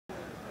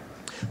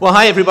Well,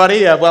 hi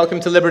everybody. Welcome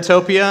to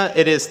Libertopia.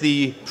 It is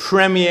the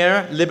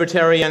premier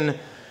libertarian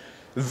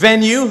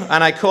venue,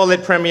 and I call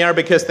it premier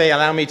because they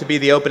allow me to be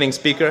the opening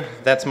speaker.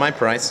 That's my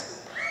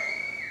price.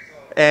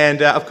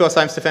 And of course,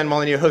 I'm Stefan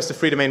Molyneux, host of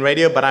Free Domain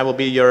Radio, but I will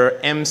be your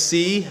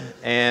MC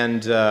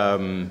and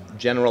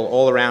general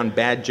all-around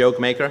bad joke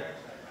maker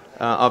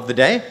of the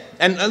day.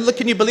 And look,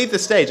 can you believe the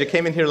stage? I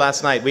came in here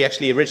last night. We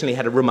actually originally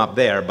had a room up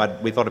there,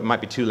 but we thought it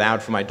might be too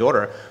loud for my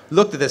daughter.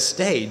 Looked at this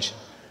stage,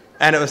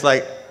 and it was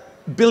like,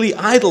 Billy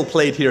Idol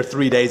played here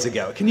 3 days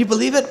ago. Can you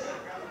believe it?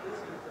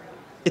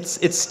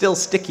 It's still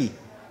sticky.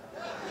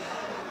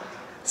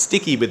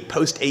 Sticky with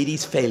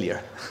post-'80s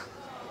failure.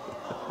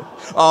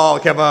 Oh,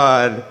 come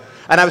on.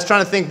 And I was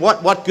trying to think,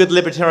 what good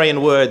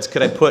libertarian words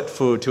could I put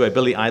to a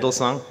Billy Idol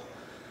song?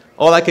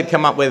 All I could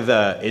come up with,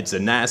 it's a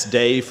nice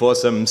day for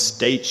some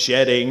state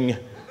shedding.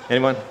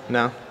 Anyone?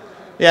 No?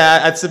 Yeah,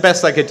 that's the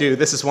best I could do.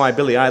 This is why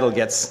Billy Idol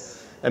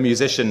gets a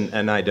musician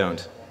and I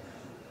don't.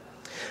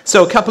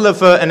 So a couple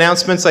of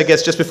announcements, I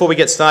guess, just before we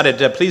get started.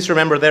 Please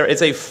remember there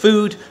is a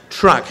food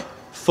truck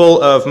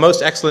full of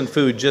most excellent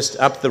food just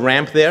up the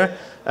ramp there.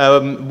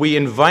 We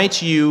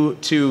invite you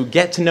to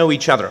get to know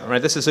each other.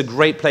 Right? This is a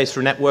great place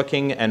for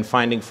networking and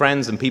finding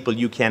friends and people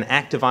you can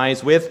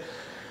activize with.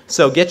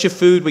 So get your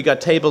food. We got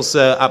tables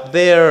up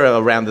there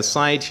around the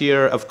side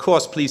here. Of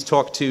course, please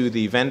talk to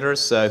the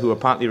vendors who are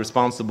partly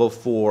responsible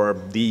for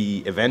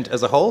the event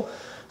as a whole.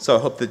 So I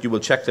hope that you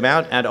will check them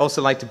out. I'd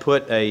also like to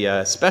put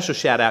a special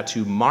shout out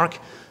to Mark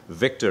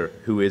Victor,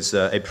 who is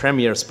a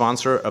premier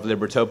sponsor of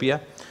Libertopia.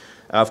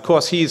 Of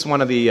course, he's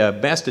one of the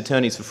best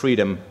attorneys for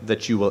freedom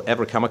that you will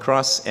ever come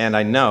across. And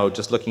I know,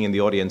 just looking in the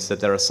audience, that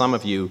there are some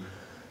of you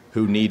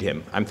who need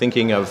him. I'm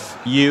thinking of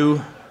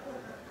you,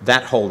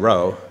 that whole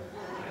row,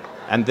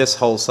 and this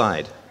whole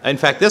side. In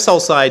fact, this whole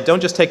side,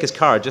 don't just take his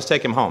card, just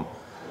take him home.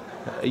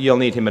 You'll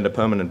need him on a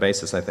permanent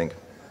basis, I think.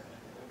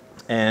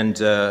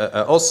 And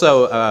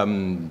also,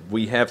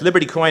 we have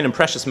Liberty Coin and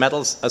Precious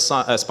Metals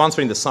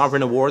sponsoring the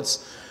Sovereign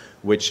Awards,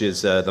 which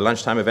is the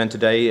lunchtime event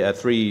today.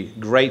 3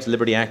 great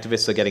liberty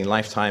activists are getting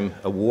lifetime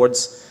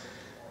awards.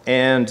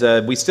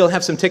 And we still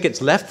have some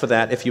tickets left for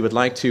that if you would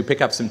like to pick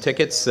up some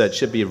tickets. It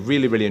should be a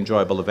really, really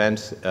enjoyable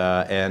event.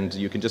 And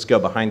you can just go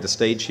behind the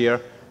stage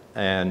here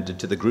and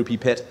to the groupie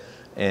pit,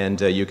 and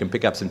you can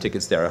pick up some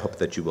tickets there. I hope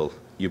that you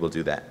will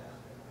do that.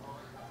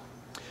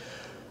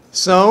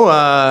 So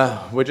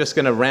we're just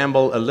going to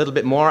ramble a little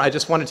bit more. I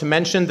just wanted to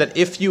mention that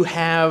if you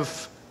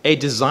have a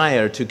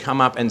desire to come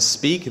up and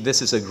speak,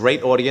 this is a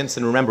great audience.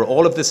 And remember,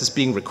 all of this is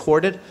being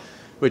recorded,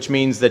 which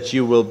means that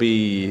you will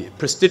be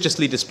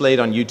prestigiously displayed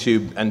on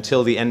YouTube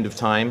until the end of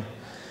time.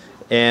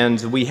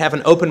 And we have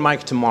an open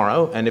mic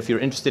tomorrow. And if you're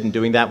interested in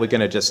doing that, we're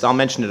going to I'll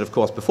mention it, of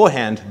course,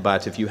 beforehand.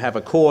 But if you have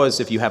a cause,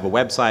 if you have a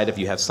website, if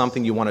you have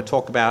something you want to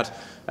talk about,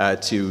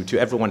 to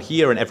everyone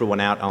here and everyone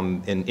out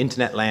in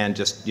internet land,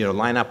 just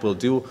line up. We'll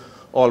do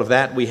all of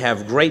that. We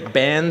have great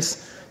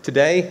bands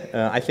today.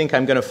 I think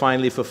I'm going to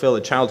finally fulfill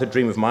a childhood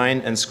dream of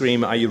mine and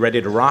scream, "Are you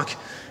ready to rock?"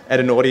 at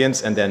an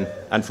audience, and then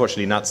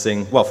unfortunately not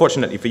sing. Well,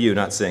 fortunately for you,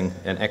 not sing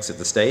and exit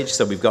the stage.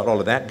 So we've got all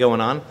of that going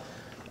on.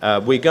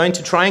 We're going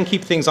to try and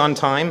keep things on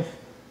time.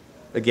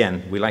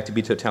 Again, we like to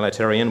be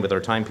totalitarian with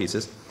our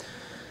timepieces.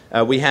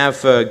 We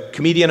have a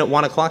comedian at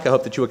 1 o'clock. I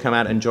hope that you will come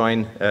out and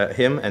join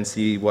him and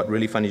see what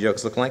really funny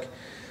jokes look like.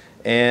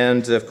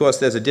 And of course,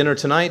 there's a dinner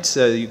tonight.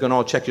 You can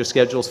all check your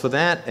schedules for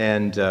that.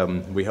 And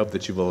we hope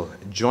that you will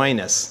join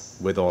us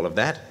with all of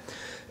that.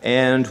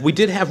 And we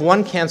did have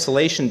one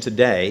cancellation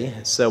today,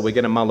 so we're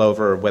going to mull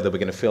over whether we're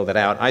going to fill that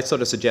out. I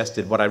sort of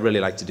suggested what I really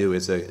like to do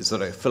is a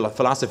sort of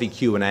philosophy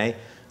Q&A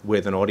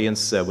with an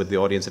audience, with the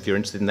audience if you're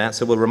interested in that.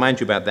 So we'll remind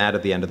you about that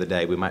at the end of the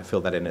day. We might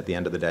fill that in at the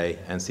end of the day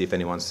and see if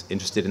anyone's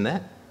interested in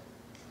that.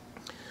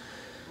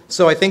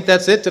 So I think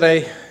that's it. Did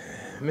I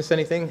miss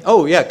anything?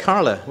 Oh, yeah,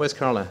 Carla. Where's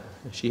Carla?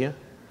 Is she here?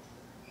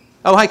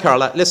 Oh, hi,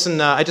 Carla. Listen,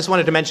 I just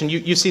wanted to mention,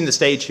 you've seen the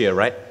stage here,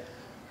 right?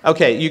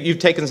 Okay, you've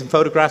taken some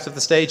photographs of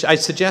the stage. I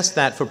suggest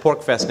that for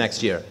PorcFest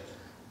next year.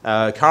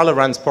 Carla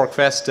runs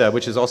PorcFest,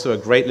 which is also a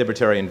great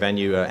libertarian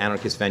venue,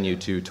 anarchist venue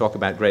to talk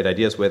about great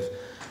ideas with.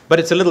 But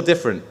it's a little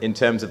different in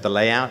terms of the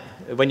layout.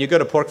 When you go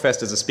to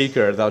PorcFest as a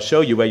speaker, they'll show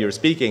you where you're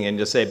speaking and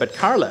you'll say, "But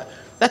Carla,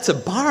 that's a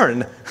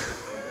barn."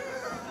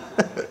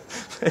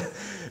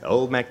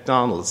 Old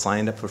MacDonald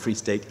signed up for Free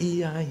State,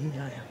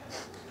 E-I-E-I.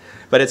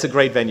 But it's a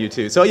great venue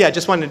too. So yeah,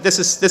 just wanted, this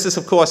is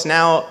of course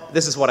now,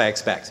 this is what I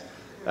expect.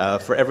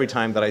 For every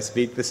time that I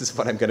speak, this is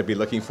what I'm going to be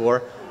looking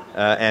for.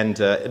 And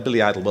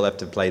Billy Idol will have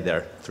to play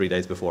there 3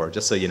 days before,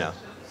 just so you know.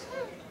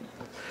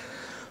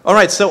 All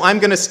right, so I'm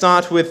going to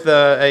start with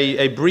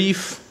a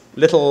brief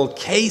little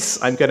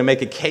case. I'm going to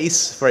make a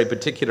case for a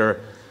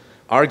particular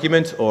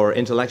argument or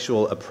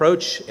intellectual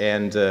approach.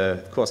 And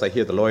of course, I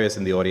hear the lawyers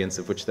in the audience,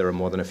 of which there are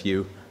more than a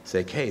few,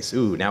 say, "Case,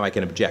 ooh, now I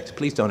can object."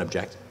 Please don't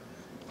object.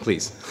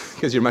 Please,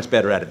 because you're much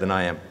better at it than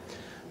I am.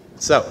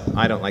 So,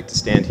 I don't like to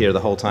stand here the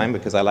whole time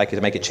because I like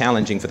to make it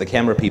challenging for the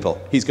camera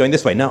people. He's going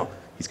this way. No,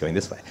 he's going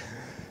this way.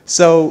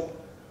 So,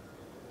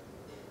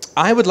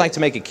 I would like to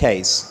make a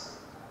case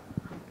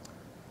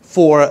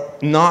for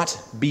not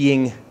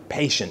being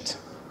patient.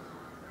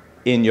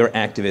 in your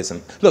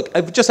activism? Look,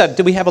 I've just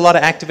do we have a lot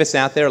of activists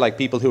out there, like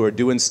people who are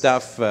doing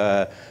stuff,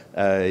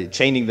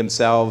 chaining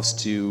themselves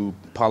to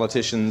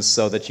politicians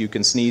so that you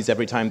can sneeze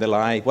every time they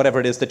lie, whatever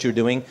it is that you're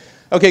doing?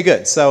 Okay,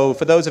 good. So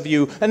for those of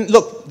you, and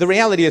look, the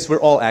reality is we're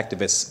all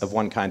activists of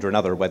one kind or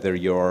another, whether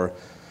you're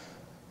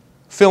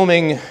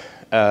filming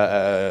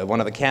one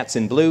of the cats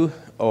in blue,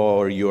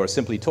 or you're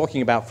simply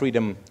talking about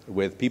freedom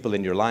with people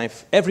in your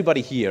life.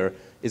 Everybody here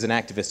is an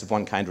activist of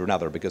one kind or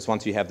another, because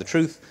once you have the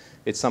truth,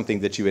 it's something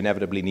that you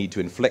inevitably need to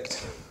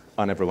inflict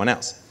on everyone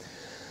else.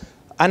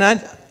 And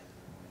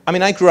I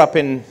mean, I grew up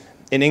in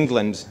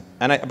England,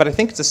 but I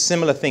think it's a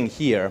similar thing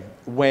here,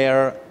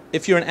 where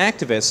if you're an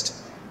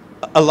activist,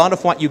 a lot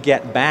of what you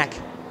get back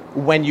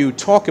when you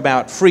talk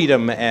about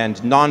freedom and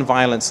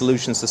nonviolent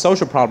solutions to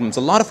social problems,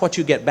 a lot of what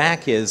you get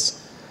back is,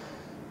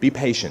 be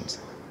patient.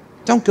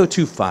 Don't go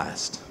too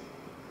fast.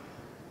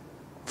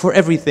 For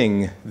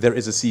everything, there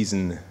is a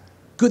season.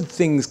 Good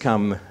things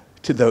come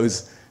to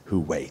those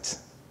who wait.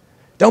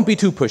 Don't be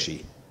too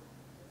pushy.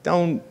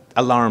 Don't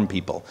alarm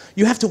people.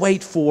 You have to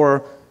wait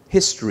for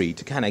history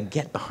to kind of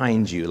get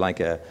behind you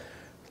like a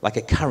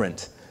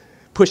current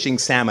pushing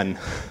salmon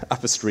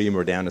up a stream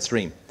or down a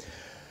stream.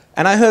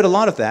 And I heard a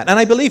lot of that, and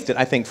I believed it,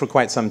 I think, for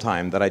quite some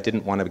time, that I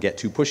didn't want to get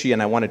too pushy,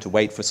 and I wanted to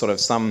wait for sort of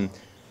some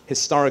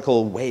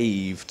historical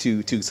wave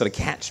to sort of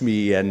catch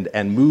me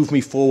and move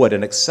me forward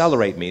and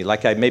accelerate me,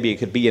 like maybe it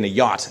could be in a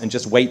yacht and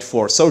just wait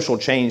for social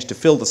change to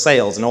fill the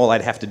sails, and all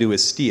I'd have to do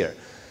is steer.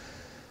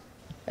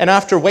 And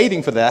after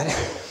waiting for that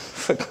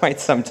for quite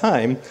some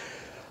time,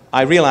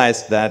 I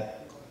realized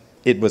that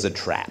it was a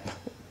trap.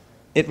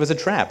 It was a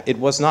trap. It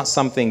was not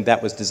something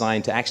that was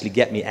designed to actually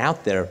get me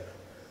out there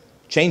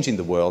changing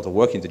the world or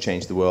working to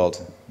change the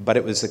world, but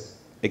it was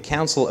a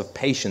counsel of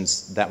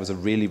patience that was a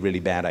really, really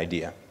bad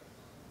idea.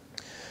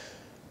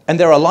 And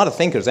there are a lot of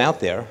thinkers out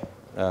there,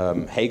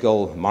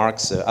 Hegel,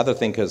 Marx, other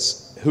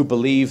thinkers, who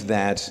believe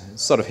that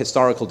sort of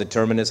historical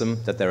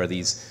determinism, that there are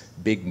these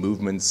big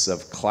movements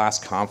of class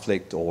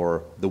conflict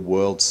or the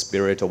world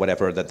spirit or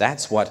whatever,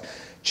 that's what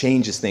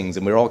changes things,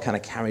 and we're all kind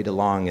of carried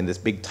along in this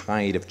big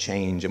tide of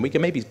change, and we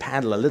can maybe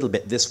paddle a little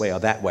bit this way or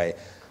that way,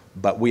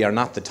 but we are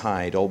not the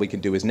tide. All we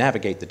can do is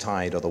navigate the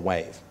tide or the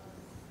wave.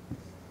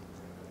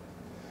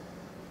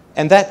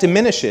 And that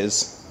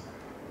diminishes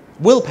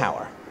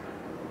willpower.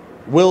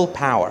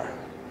 Willpower.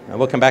 And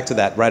we'll come back to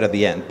that right at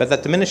the end, but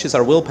that diminishes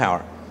our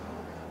willpower.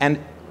 And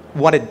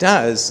what it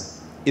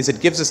does is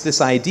it gives us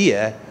this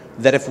idea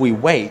that if we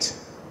wait,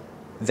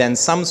 then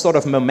some sort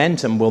of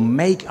momentum will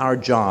make our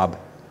job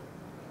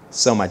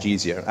so much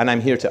easier. And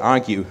I'm here to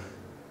argue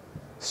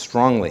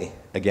strongly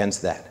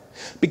against that.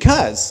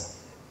 Because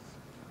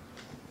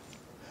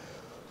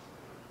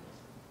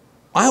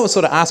I always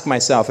sort of ask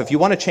myself, if you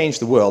want to change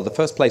the world, the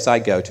first place I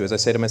go to is I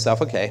say to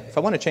myself, okay, if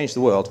I want to change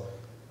the world,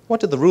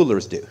 what do the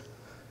rulers do?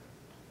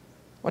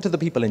 What do the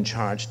people in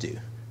charge do?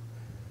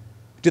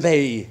 Do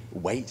they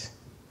wait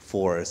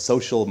for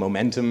social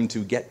momentum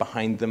to get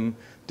behind them?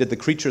 Did the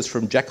creatures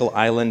from Jekyll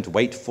Island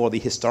wait for the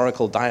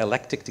historical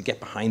dialectic to get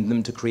behind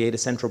them to create a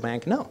central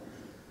bank? No.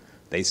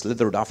 They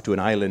slithered off to an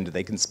island,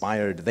 they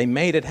conspired, they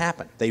made it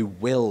happen. They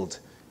willed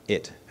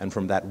it, and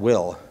from that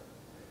will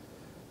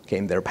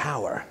came their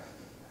power.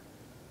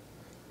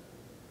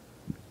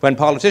 When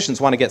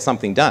politicians want to get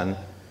something done,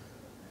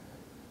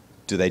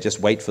 do they just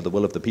wait for the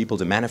will of the people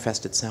to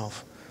manifest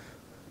itself?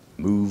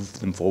 Move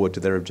them forward to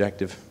their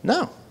objective?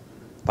 No.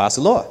 Pass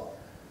a law.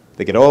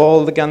 They get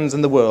all the guns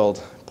in the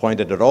world,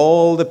 pointed at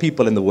all the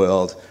people in the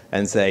world,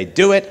 and say,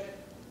 do it,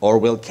 or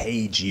we'll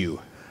cage you.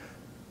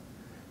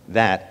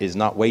 That is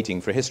not waiting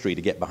for history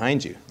to get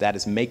behind you. That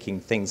is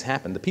making things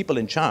happen. The people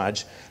in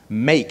charge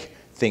make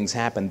things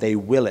happen. They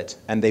will it,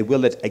 and they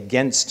will it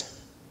against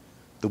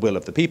the will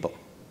of the people.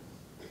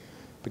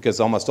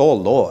 Because almost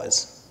all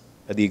laws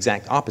are the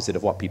exact opposite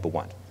of what people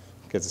want.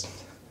 Because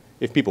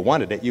if people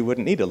wanted it, you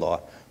wouldn't need a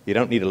law. You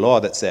don't need a law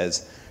that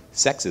says,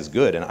 sex is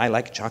good and I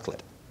like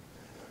chocolate.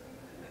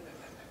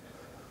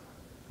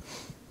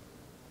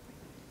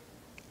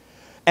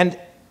 And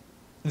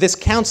this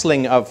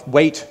counseling of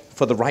wait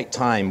for the right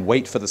time,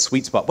 wait for the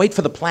sweet spot, wait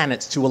for the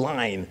planets to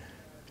align,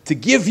 to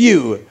give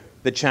you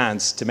the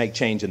chance to make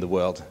change in the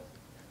world.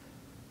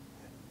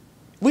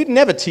 We'd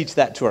never teach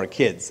that to our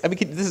kids. I mean,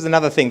 this is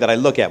another thing that I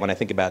look at when I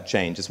think about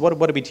change, is what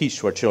do we teach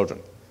to our children?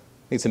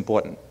 I think it's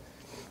important.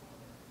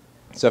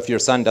 So if your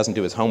son doesn't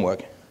do his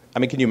homework, I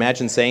mean, can you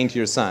imagine saying to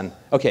your son,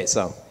 okay,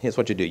 so here's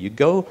what you do. You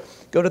go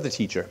to the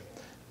teacher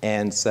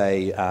and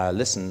say,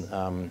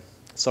 listen,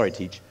 sorry,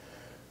 teach,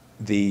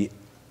 the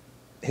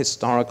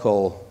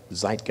historical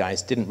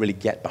zeitgeist didn't really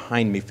get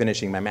behind me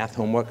finishing my math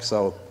homework,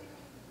 so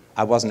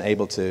I wasn't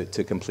able to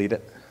complete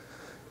it.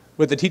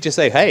 Would the teacher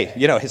say, hey,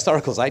 you know,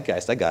 historical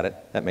zeitgeist, I got it,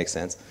 that makes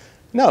sense?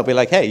 No, it'd be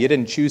like, hey, you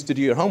didn't choose to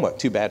do your homework,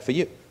 too bad for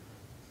you.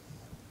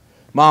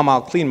 Mom,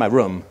 I'll clean my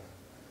room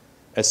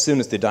as soon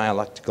as the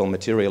dialectical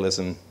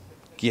materialism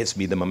gives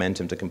me the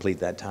momentum to complete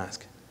that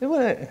task.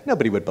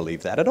 Nobody would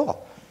believe that at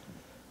all.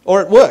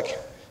 Or at work.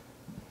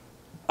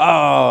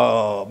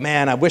 Oh,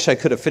 man, I wish I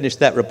could have finished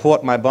that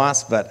report, my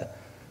boss, but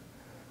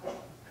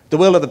The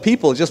will of the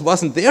people just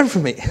wasn't there for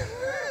me.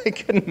 I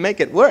couldn't make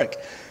it work.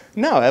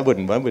 No,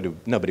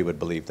 nobody would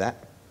believe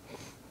that.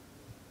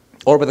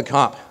 Or with a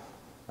cop.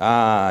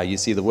 You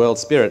see, the world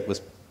spirit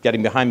was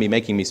getting behind me,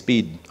 making me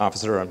speed,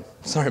 officer. I'm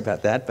sorry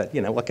about that, but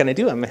what can I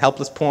do? I'm a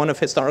helpless pawn of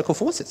historical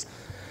forces.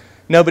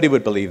 Nobody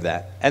would believe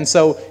that. And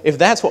so if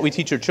that's what we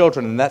teach our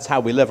children and that's how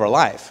we live our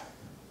life,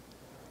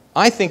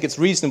 I think it's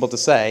reasonable to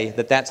say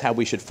that that's how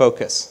we should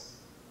focus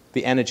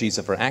the energies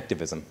of our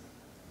activism.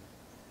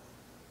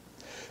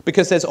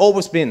 Because there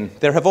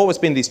have always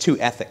been these two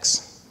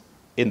ethics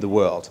in the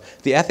world.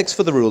 The ethics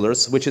for the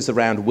rulers, which is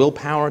around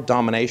willpower,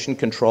 domination,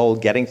 control,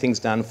 getting things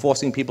done,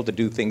 forcing people to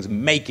do things,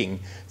 making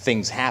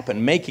things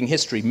happen, making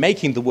history,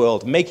 making the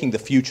world, making the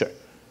future,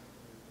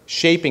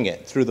 shaping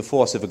it through the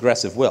force of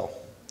aggressive will.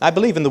 I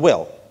believe in the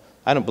will.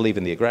 I don't believe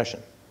in the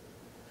aggression.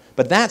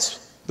 But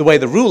that's the way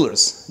the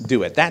rulers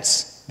do it.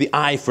 That's the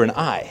eye for an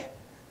eye.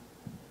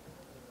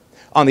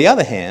 On the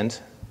other hand,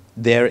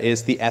 there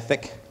is the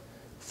ethic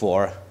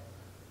for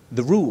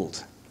the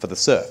ruled, for the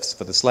serfs,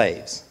 for the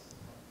slaves,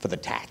 for the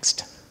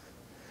taxed.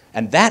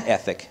 And that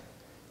ethic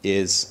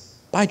is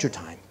bide your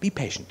time, be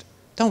patient,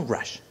 don't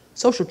rush.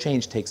 Social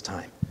change takes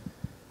time.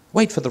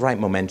 Wait for the right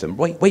momentum.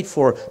 Wait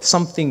for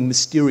something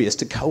mysterious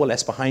to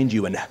coalesce behind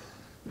you and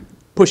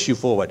push you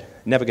forward.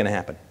 Never going to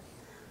happen.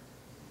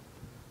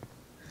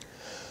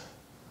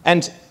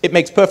 And it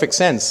makes perfect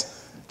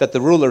sense that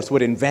the rulers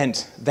would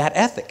invent that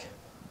ethic,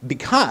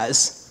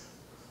 because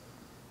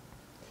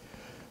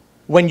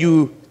when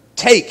you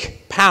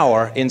take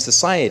power in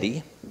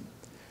society,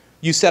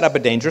 you set up a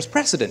dangerous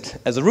precedent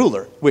as a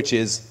ruler, which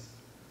is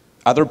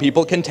other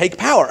people can take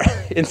power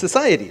in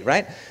society,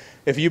 right?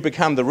 If you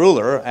become the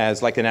ruler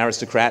as like an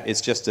aristocrat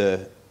is just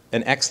an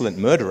excellent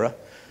murderer,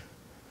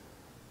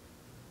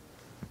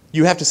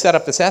 you have to set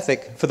up this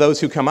ethic for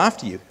those who come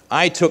after you.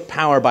 I took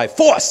power by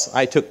force.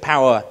 I took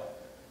power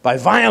by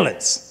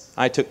violence.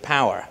 I took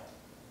power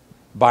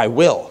by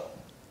will.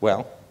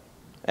 Well,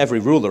 every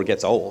ruler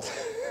gets old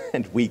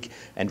and weak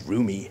and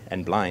roomy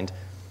and blind.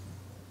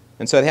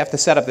 And so they have to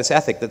set up this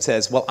ethic that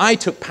says, well, I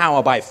took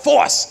power by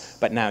force,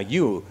 but now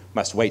you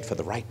must wait for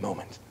the right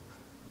moment.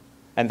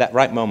 And that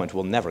right moment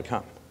will never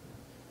come.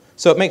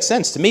 So it makes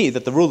sense to me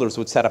that the rulers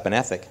would set up an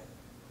ethic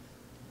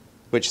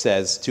which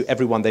says to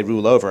everyone they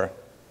rule over,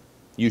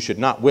 you should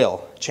not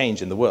will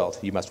change in the world,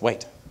 you must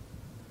wait.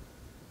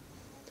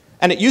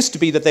 And it used to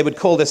be that they would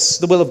call this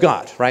the will of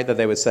God, right? That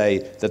they would say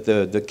that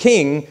the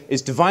king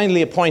is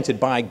divinely appointed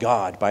by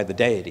God, by the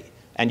deity.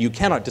 And you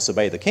cannot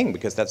disobey the king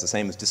because that's the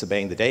same as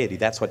disobeying the deity.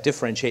 That's what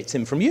differentiates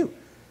him from you.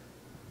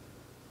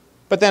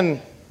 But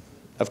then,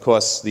 of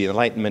course, the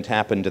Enlightenment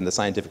happened and the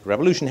scientific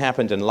revolution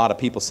happened, and a lot of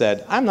people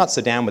said, I'm not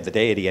so down with the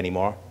deity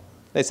anymore.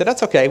 They said,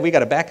 that's okay, we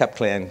got a backup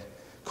plan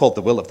called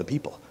the will of the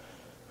people.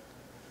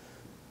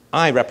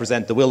 I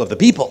represent the will of the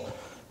people,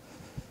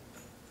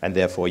 and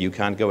therefore you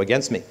can't go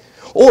against me.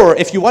 Or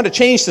if you want to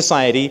change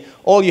society,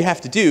 all you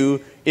have to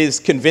do is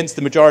convince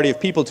the majority of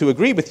people to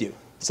agree with you.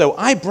 So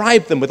I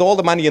bribe them with all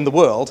the money in the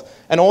world,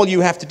 and all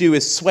you have to do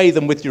is sway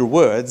them with your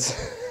words,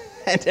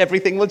 and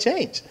everything will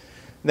change.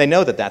 They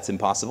know that that's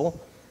impossible.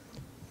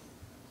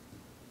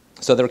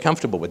 So they're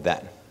comfortable with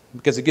that,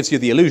 because it gives you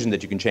the illusion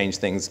that you can change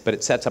things, but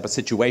it sets up a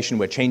situation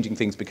where changing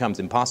things becomes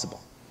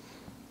impossible.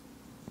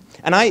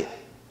 And I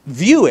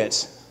view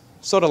it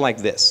sort of like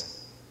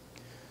this.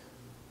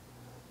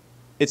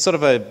 It's sort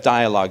of a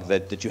dialogue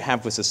that you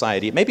have with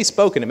society. It may be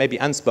spoken, it may be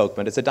unspoken,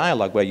 but it's a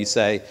dialogue where you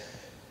say,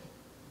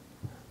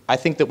 I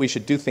think that we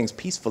should do things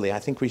peacefully. I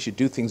think we should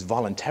do things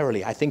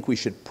voluntarily. I think we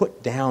should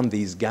put down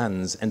these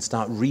guns and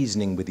start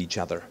reasoning with each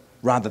other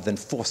rather than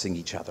forcing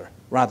each other,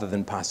 rather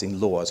than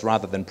passing laws,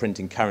 rather than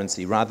printing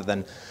currency, rather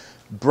than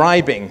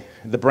bribing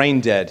the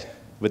brain dead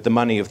with the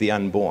money of the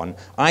unborn.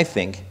 I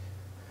think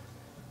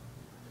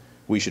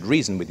we should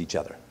reason with each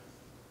other.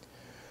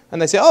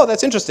 And they say, oh,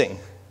 that's interesting.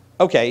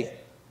 Okay,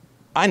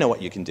 I know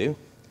what you can do.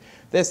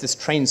 There's this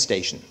train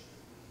station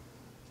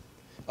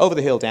over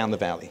the hill down the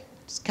valley.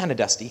 It's kind of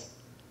dusty,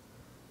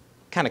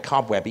 kind of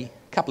cobwebby,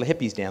 a couple of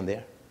hippies down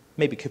there,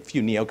 maybe a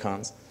few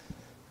neocons.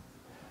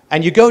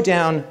 And you go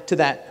down to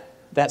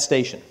that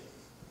station.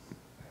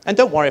 And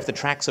don't worry if the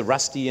tracks are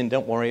rusty, and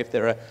don't worry if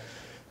there are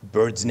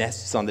birds'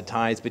 nests on the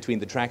ties between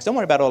the tracks. Don't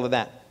worry about all of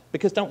that,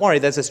 because don't worry,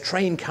 there's this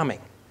train coming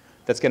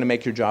that's going to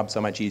make your job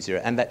so much easier.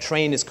 And that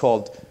train is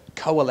called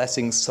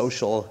coalescing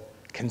social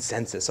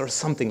consensus, or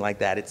something like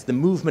that. It's the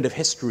movement of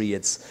history.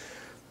 It's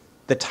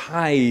the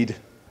tide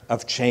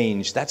of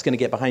change. That's going to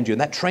get behind you. And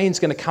that train's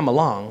going to come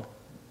along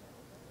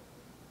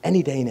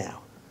any day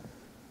now.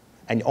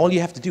 And all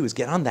you have to do is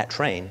get on that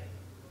train,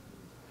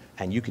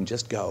 and you can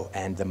just go,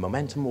 and the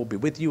momentum will be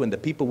with you, and the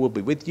people will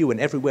be with you, and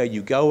everywhere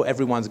you go,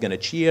 everyone's going to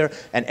cheer,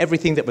 and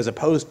everything that was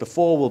opposed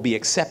before will be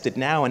accepted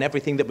now, and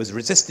everything that was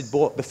resisted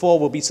before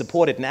will be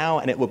supported now,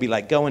 and it will be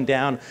like going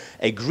down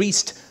a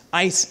greased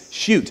ice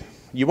chute.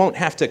 You won't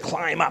have to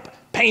climb up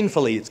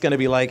painfully. It's going to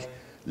be like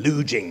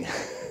luging.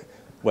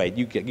 Wait,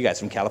 you guys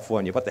from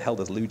California, what the hell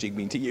does luging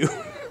mean to you?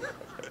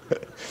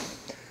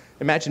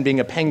 Imagine being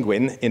a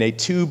penguin in a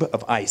tube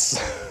of ice.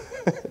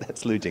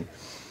 That's luging.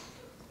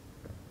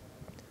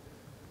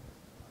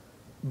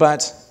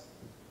 But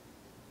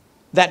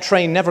that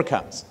train never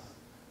comes.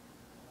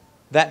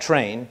 That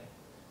train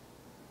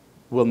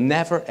will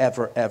never,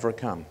 ever, ever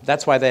come.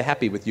 That's why they're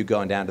happy with you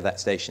going down to that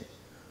station.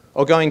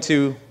 Or going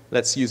to,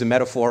 let's use a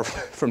metaphor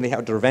from the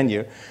outdoor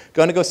venue,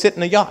 going to go sit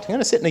in a yacht. I'm going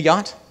to sit in a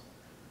yacht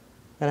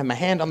and have my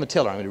hand on the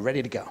tiller. I'm going to be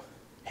ready to go.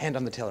 Hand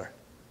on the tiller.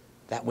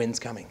 That wind's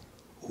coming.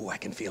 Ooh, I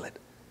can feel it.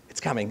 It's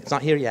coming. It's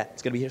not here yet.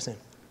 It's going to be here soon.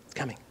 It's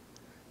coming.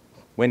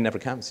 Wind never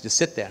comes. You just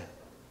sit there.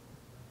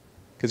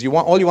 Because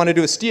all you want to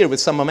do is steer with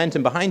some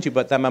momentum behind you,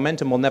 but that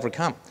momentum will never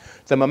come.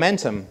 The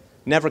momentum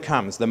never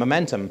comes. The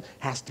momentum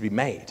has to be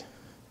made.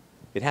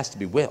 It has to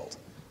be willed.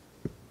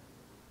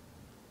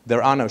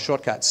 There are no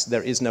shortcuts.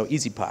 There is no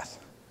easy path.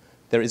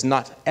 There is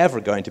not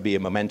ever going to be a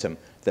momentum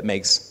that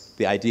makes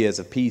the ideas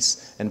of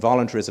peace and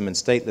voluntarism and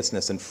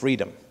statelessness and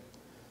freedom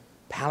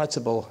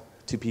palatable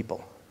to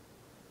people.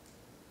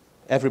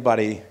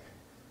 Everybody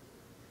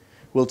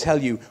will tell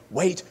you,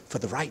 wait for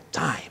the right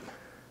time.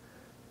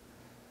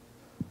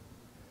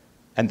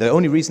 And the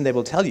only reason they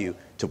will tell you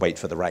to wait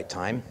for the right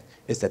time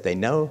is that they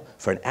know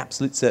for an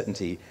absolute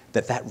certainty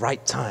that that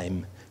right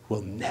time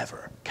will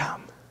never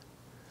come.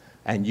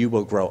 And you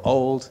will grow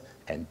old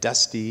and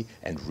dusty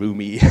and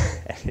roomy,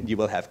 and you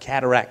will have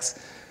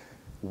cataracts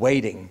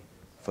waiting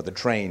for the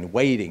train,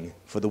 waiting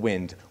for the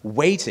wind,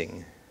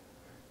 waiting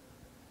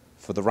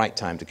for the right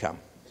time to come,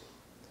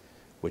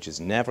 which is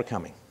never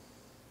coming.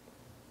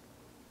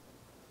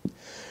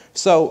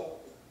 So,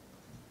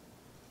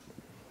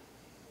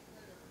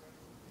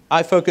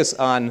 I focus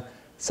on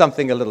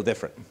something a little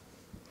different.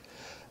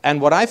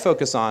 And what I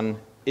focus on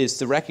is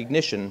the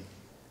recognition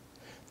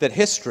that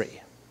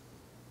history,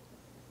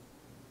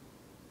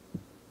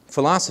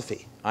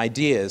 philosophy,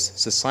 ideas,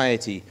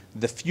 society,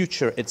 the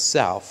future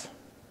itself,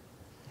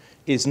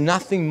 is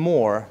nothing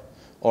more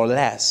or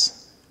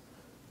less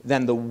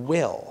than the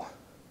will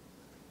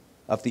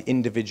of the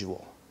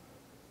individual.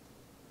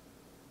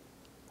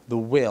 The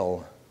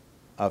will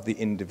of the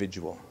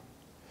individual.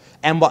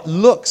 And what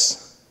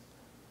looks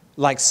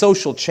like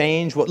social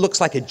change, what looks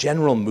like a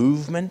general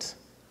movement,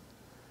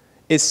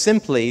 is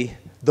simply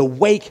the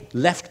wake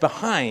left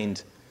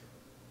behind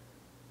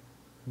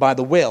by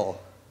the will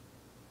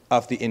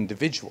of the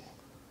individual.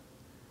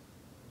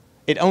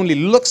 It only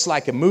looks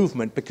like a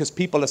movement because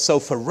people are so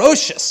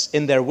ferocious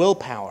in their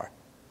willpower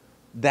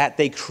that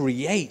they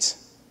create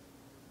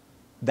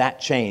that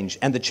change.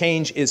 And the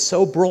change is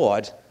so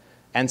broad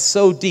and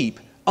so deep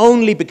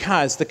only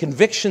because the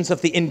convictions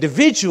of the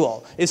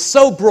individual is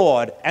so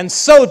broad and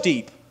so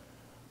deep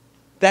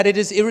that it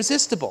is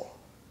irresistible.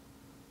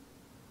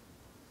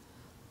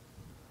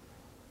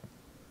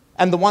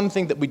 And the one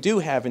thing that we do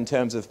have in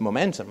terms of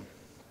momentum,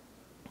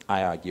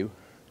 I argue,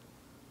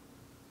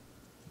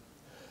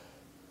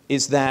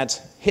 is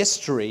that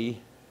history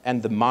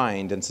and the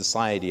mind and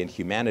society and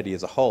humanity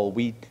as a whole,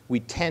 we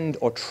tend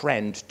or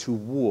trend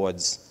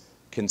towards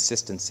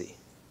consistency.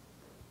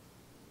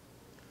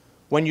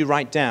 When you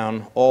write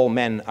down all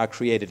men are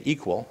created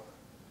equal,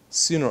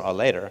 sooner or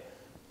later,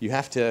 you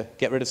have to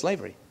get rid of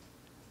slavery,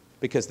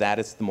 because that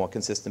is the more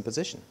consistent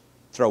position.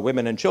 Throw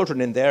women and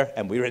children in there,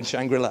 and we're in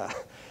Shangri-La.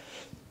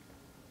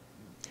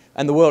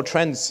 And the world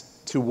trends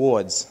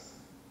towards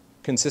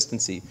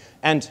consistency.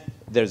 And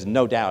there's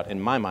no doubt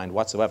in my mind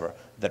whatsoever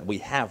that we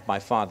have by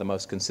far the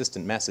most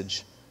consistent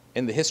message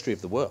in the history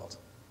of the world.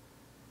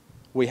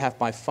 We have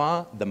by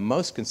far the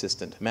most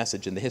consistent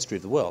message in the history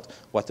of the world.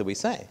 What do we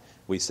say?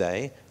 We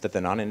say that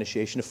the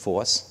non-initiation of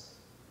force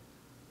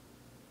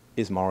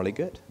is morally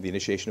good. The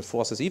initiation of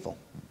force is evil.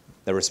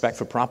 The respect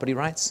for property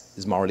rights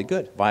is morally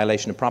good.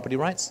 Violation of property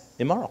rights,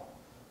 immoral.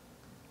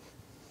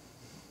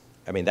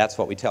 I mean, that's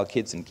what we tell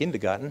kids in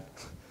kindergarten.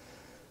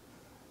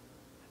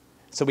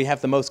 So we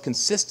have the most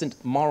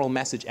consistent moral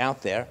message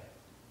out there.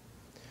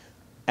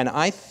 And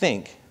I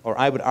think, or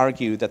I would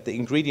argue, that the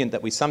ingredient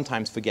that we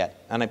sometimes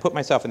forget, and I put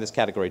myself in this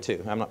category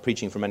too, I'm not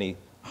preaching from any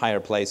higher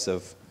place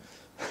of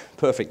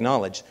perfect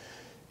knowledge,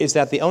 is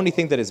that the only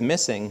thing that is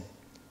missing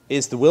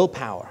is the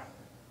willpower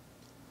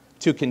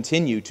to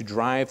continue to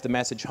drive the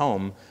message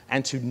home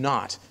and to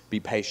not be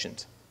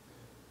patient.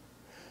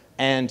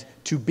 And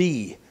to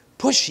be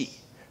pushy,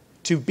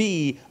 to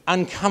be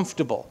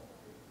uncomfortable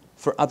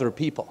for other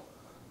people.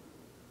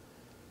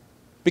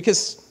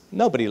 Because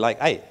nobody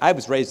I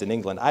was raised in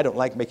England, I don't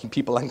like making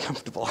people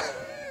uncomfortable.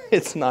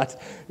 It's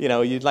not,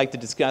 you'd like to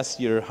discuss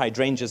your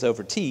hydrangeas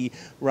over tea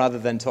rather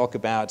than talk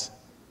about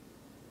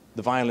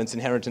the violence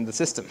inherent in the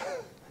system.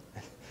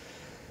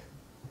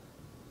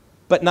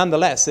 But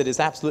nonetheless, it is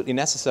absolutely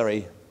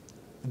necessary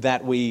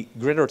that we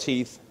grit our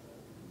teeth,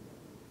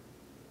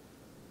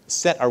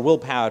 set our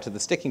willpower to the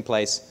sticking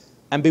place,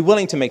 and be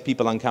willing to make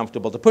people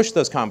uncomfortable, to push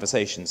those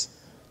conversations,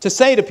 to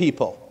say to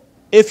people,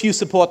 if you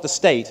support the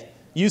state,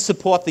 you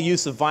support the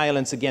use of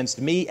violence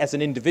against me as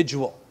an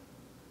individual.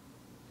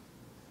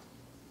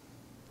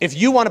 If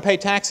you want to pay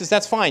taxes,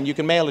 that's fine. You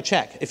can mail a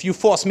check. If you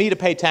force me to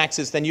pay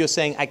taxes, then you're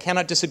saying, I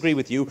cannot disagree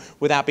with you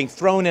without being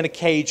thrown in a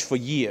cage for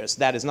years.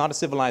 That is not a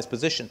civilized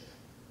position.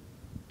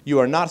 You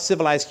are not a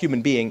civilized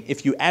human being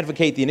if you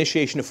advocate the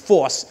initiation of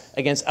force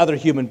against other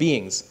human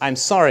beings. I'm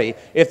sorry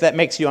if that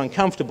makes you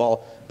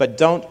uncomfortable, but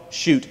don't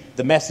shoot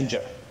the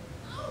messenger.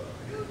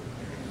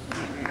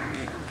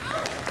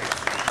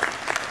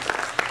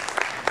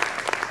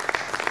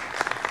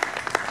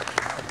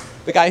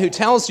 The guy who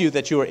tells you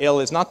that you are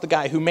ill is not the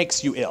guy who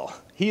makes you ill.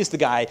 He is the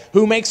guy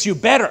who makes you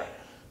better.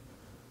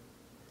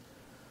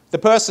 The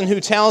person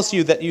who tells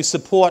you that you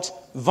support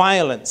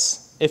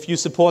violence if you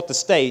support the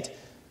state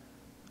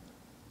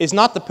is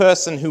not the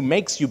person who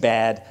makes you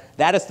bad.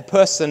 That is the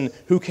person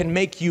who can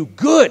make you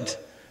good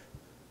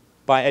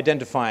by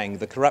identifying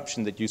the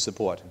corruption that you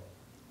support.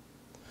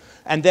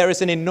 And there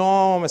is an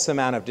enormous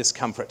amount of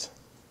discomfort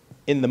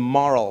in the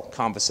moral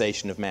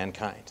conversation of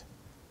mankind.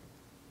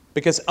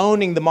 Because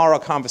owning the moral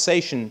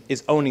conversation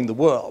is owning the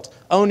world.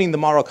 Owning the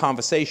moral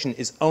conversation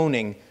is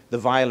owning the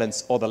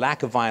violence or the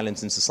lack of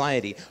violence in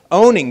society.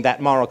 Owning that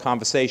moral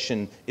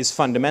conversation is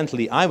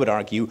fundamentally, I would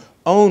argue,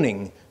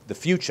 owning the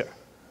future.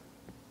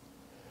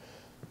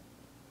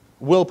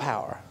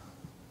 Willpower,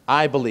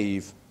 I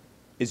believe,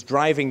 is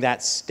driving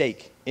that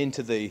stake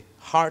into the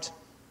heart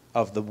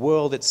of the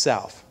world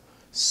itself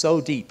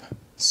so deep,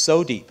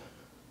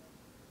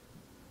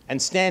 and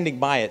standing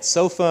by it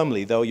so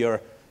firmly, though your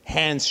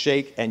hands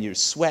shake and you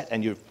sweat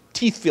and your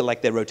teeth feel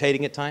like they're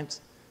rotating at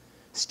times,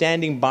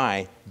 standing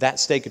by that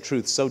stake of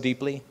truth so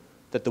deeply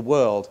that the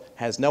world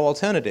has no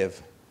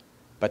alternative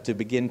but to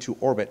begin to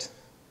orbit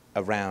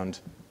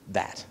around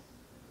that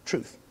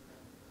truth.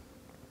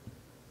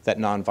 That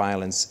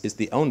nonviolence is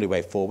the only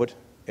way forward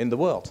in the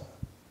world.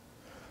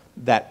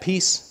 That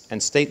peace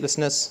and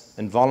statelessness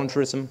and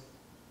voluntarism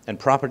and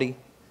property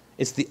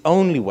is the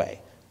only way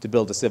to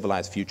build a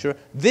civilized future.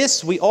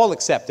 This we all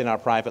accept in our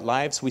private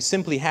lives. We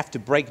simply have to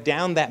break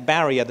down that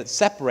barrier that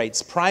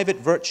separates private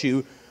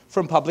virtue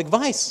from public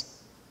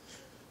vice.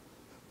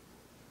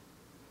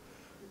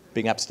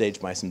 Being upstaged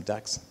by some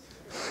ducks.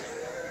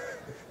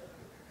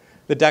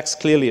 The ducks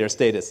clearly are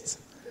statists.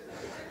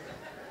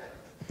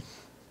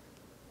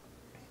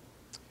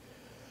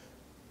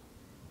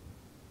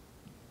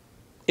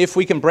 If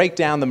we can break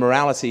down the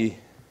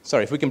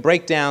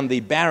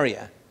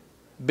barrier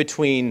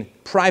between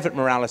private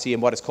morality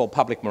and what is called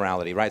public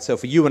morality, right? So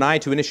for you and I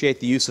to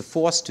initiate the use of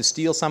force to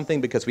steal something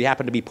because we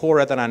happen to be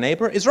poorer than our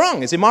neighbor is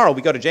wrong, is immoral.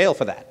 We go to jail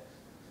for that.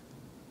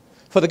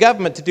 For the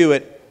government to do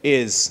it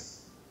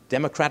is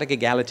democratic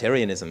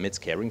egalitarianism. It's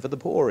caring for the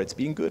poor. It's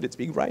being good. It's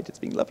being right. It's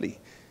being lovely.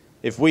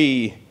 If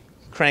we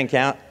crank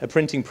out a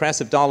printing press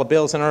of dollar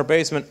bills in our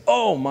basement,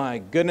 oh my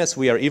goodness,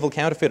 we are evil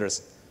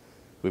counterfeiters.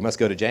 We must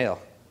go to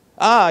jail.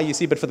 Ah, you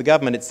see, but for the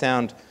government, it's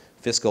sound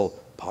fiscal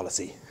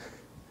policy.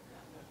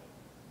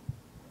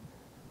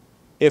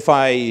 If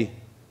I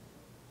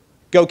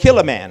go kill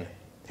a man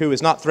who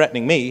is not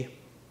threatening me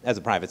as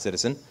a private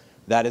citizen,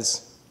 that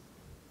is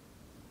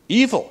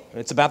evil.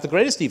 It's about the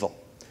greatest evil.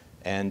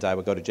 And I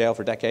would go to jail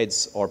for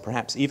decades, or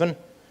perhaps even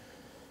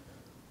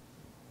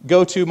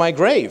go to my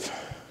grave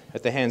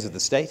at the hands of the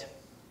state.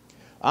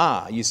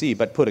 Ah, you see,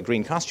 but put a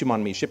green costume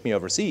on me, ship me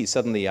overseas,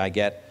 suddenly I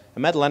get a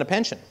medal and a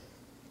pension.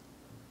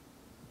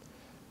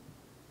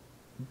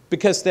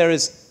 Because there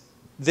is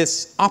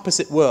this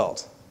opposite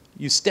world.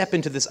 You step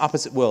into this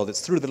opposite world.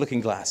 It's through the looking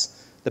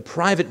glass. The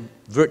private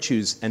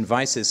virtues and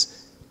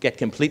vices get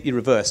completely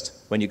reversed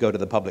when you go to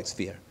the public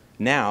sphere.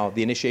 Now,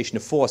 the initiation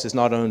of force is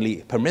not only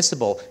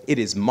permissible, it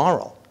is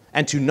moral.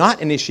 And to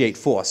not initiate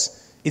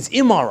force is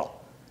immoral.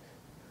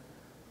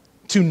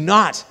 To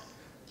not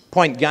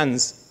point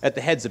guns at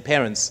the heads of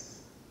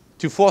parents,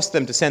 to force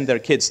them to send their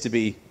kids to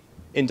be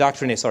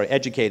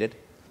educated,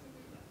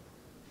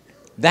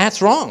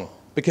 that's wrong.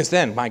 Because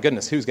then, my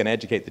goodness, who's going to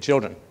educate the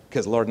children?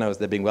 Because Lord knows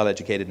they're being well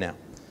educated now.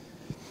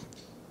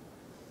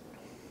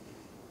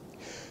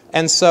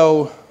 And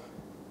so,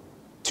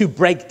 to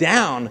break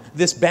down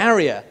this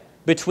barrier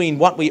between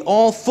what we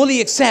all fully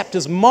accept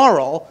as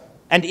moral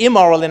and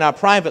immoral in our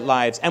private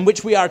lives, and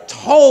which we are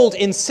told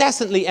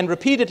incessantly and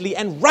repeatedly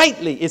and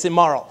rightly is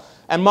immoral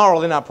and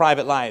moral in our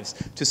private lives,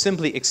 to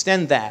simply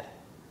extend that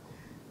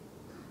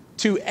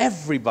to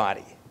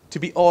everybody, to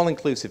be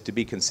all-inclusive, to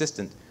be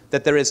consistent,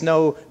 that there is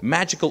no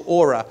magical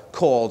aura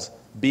called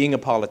being a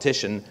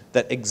politician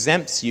that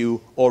exempts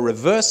you or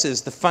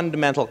reverses the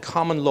fundamental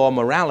common law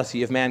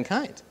morality of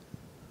mankind.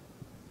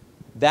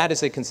 That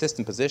is a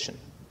consistent position.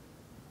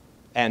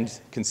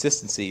 And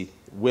consistency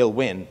will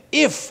win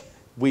if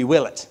we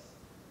will it.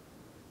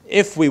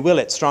 If we will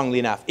it strongly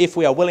enough. If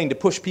we are willing to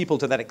push people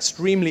to that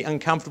extremely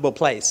uncomfortable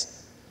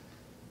place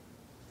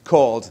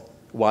called,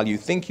 while you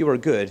think you are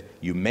good,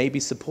 you may be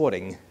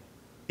supporting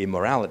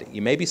immorality.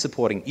 You may be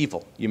supporting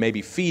evil. You may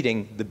be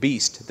feeding the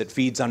beast that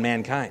feeds on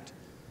mankind.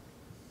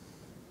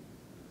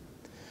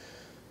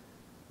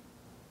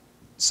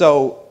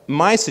 So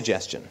my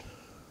suggestion,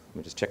 let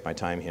me just check my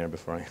time here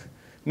before I...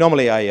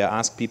 Normally I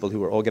ask people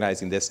who are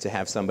organizing this to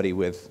have somebody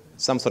with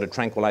some sort of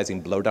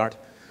tranquilizing blow dart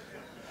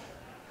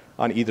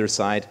on either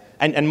side,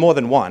 and more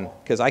than one,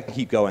 because I can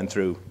keep going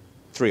through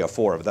 3 or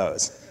 4 of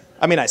those.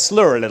 I mean, I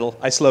slur a little,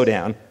 I slow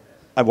down,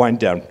 I wind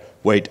down.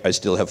 Wait, I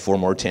still have 4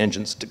 more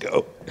tangents to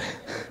go.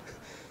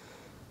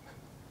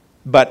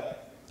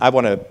 But I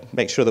want to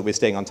make sure that we're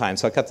staying on time,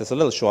 so I'll cut this a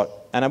little short.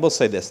 And I will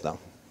say this, though.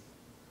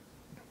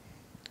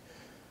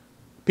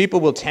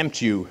 People will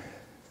tempt you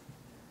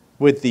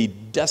with the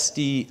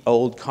dusty,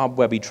 old,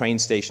 cobwebby train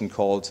station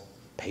called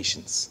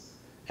patience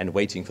and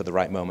waiting for the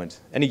right moment.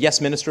 Any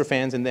Yes Minister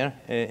fans in there?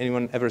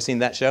 Anyone ever seen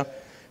that show?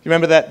 You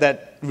remember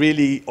that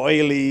really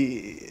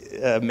oily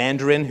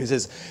Mandarin who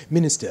says,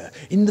 "Minister,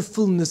 in the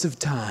fullness of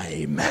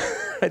time."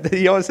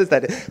 He always says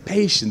that.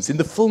 Patience, in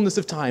the fullness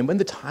of time. When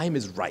the time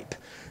is ripe,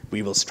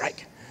 we will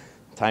strike.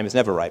 Time is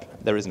never ripe.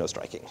 There is no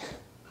striking.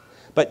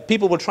 But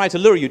people will try to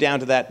lure you down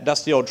to that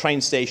dusty old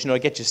train station or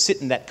get you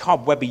sit in that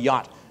cobwebby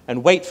yacht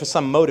and wait for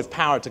some motive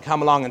power to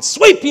come along and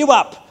sweep you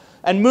up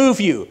and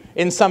move you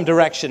in some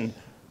direction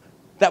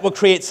that will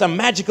create some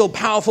magical,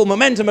 powerful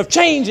momentum of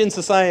change in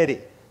society.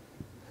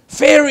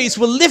 Fairies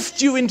will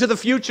lift you into the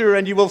future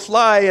and you will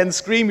fly and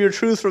scream your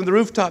truth from the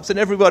rooftops and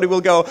everybody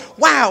will go,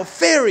 "Wow,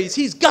 fairies,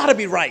 he's got to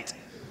be right."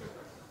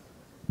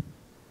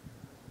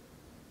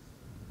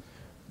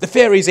 The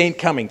fairies ain't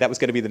coming. That was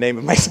going to be the name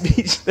of my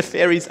speech. The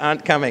fairies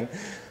aren't coming.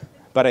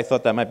 But I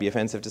thought that might be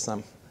offensive to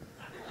some.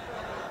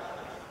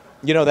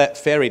 You know, that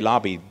fairy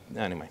lobby,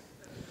 anyway,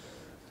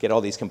 get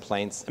all these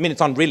complaints. I mean,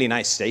 it's on really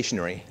nice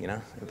stationery, you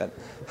know.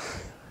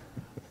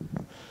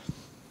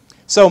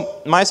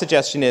 So my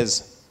suggestion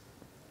is,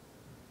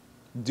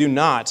 do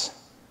not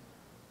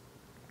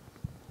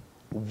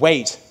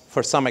wait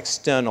for some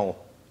external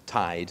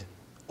tide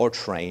or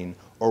train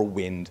or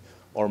wind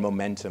or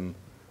momentum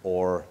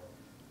or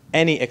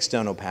any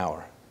external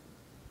power.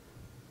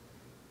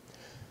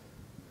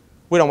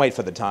 We don't wait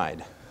for the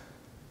tide.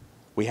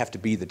 We have to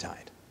be the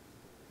tide.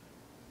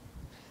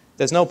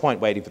 There's no point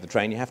waiting for the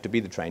train. You have to be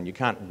the train. You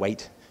can't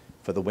wait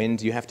for the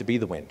wind. You have to be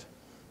the wind.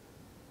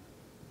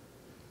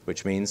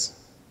 Which means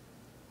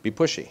be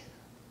pushy.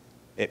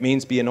 It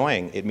means be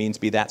annoying. It means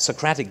be that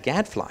Socratic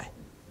gadfly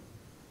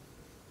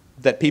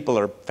that people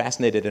are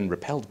fascinated and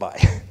repelled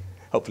by.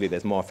 Hopefully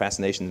there's more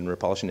fascination than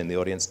repulsion in the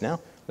audience now.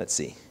 Let's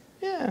see.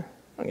 Yeah,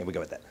 okay, we'll go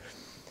with that.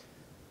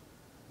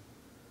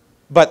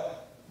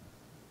 But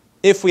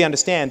if we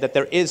understand that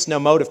there is no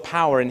motive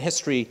power in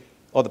history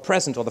or the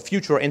present or the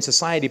future or in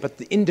society, but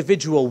the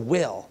individual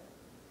will,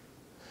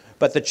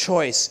 but the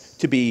choice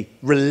to be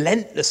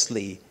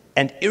relentlessly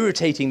and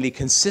irritatingly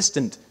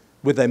consistent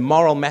with a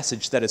moral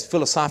message that is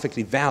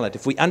philosophically valid,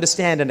 if we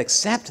understand and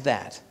accept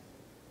that,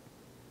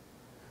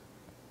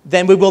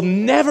 then we will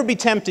never be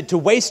tempted to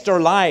waste our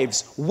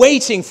lives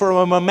waiting for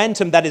a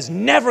momentum that is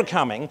never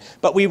coming,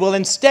 but we will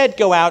instead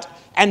go out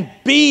and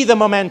be the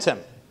momentum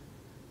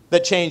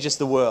that changes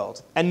the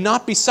world, and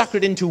not be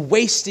suckered into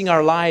wasting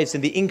our lives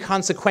in the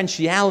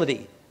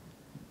inconsequentiality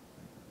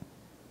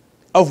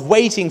of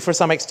waiting for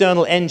some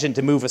external engine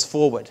to move us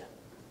forward.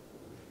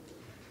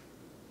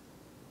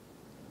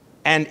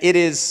 And it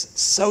is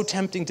so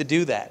tempting to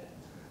do that,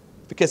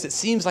 because it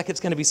seems like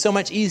it's going to be so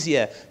much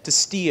easier to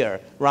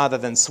steer rather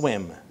than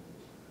swim.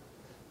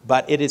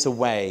 But it is a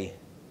way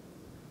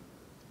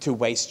to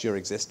waste your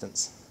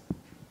existence.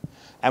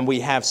 And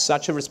we have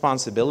such a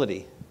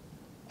responsibility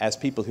as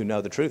people who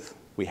know the truth.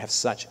 We have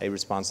such a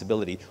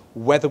responsibility,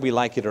 whether we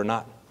like it or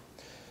not.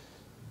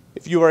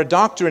 If you are a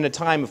doctor in a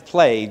time of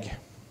plague,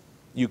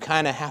 you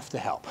kind of have to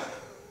help.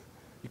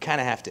 You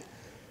kind of have to.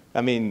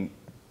 I mean,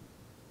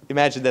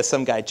 imagine there's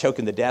some guy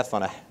choking to death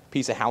on a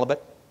piece of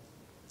halibut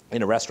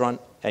in a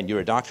restaurant, and you're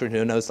a doctor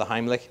who knows the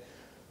Heimlich,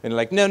 and you're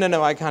like,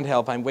 no, I can't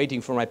help. I'm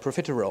waiting for my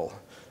profiterole.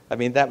 I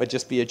mean, that would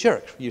just be a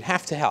jerk. You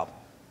have to help.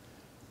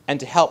 And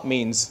to help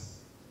means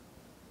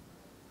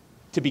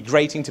to be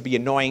grating, to be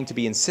annoying, to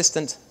be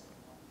insistent,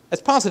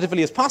 as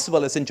positively as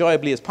possible, as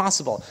enjoyably as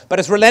possible, but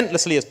as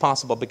relentlessly as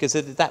possible, because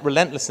it is that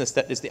relentlessness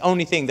that is the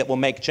only thing that will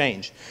make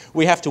change.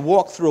 We have to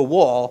walk through a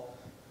wall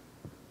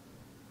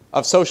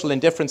of social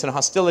indifference and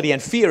hostility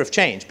and fear of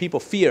change. People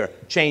fear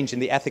change in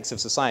the ethics of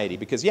society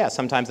because, yeah,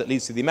 sometimes it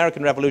leads to the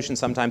American Revolution,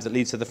 sometimes it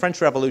leads to the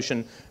French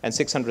Revolution, and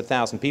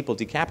 600,000 people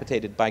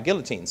decapitated by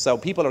guillotine. So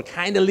people are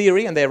kind of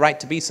leery, and they're right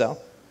to be so.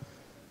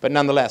 But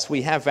nonetheless,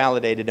 we have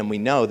validated and we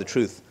know the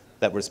truth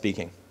that we're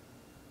speaking.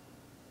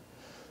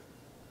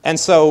 And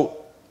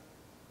so,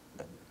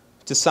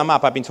 to sum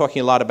up, I've been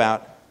talking a lot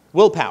about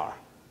willpower.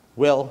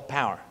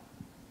 Willpower.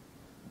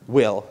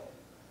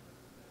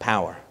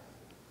 Willpower.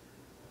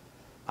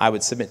 I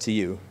would submit to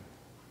you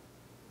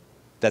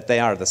that they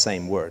are the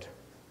same word.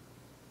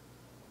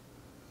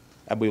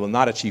 And we will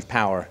not achieve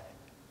power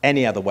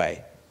any other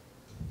way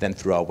than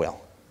through our will.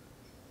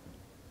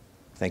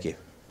 Thank you.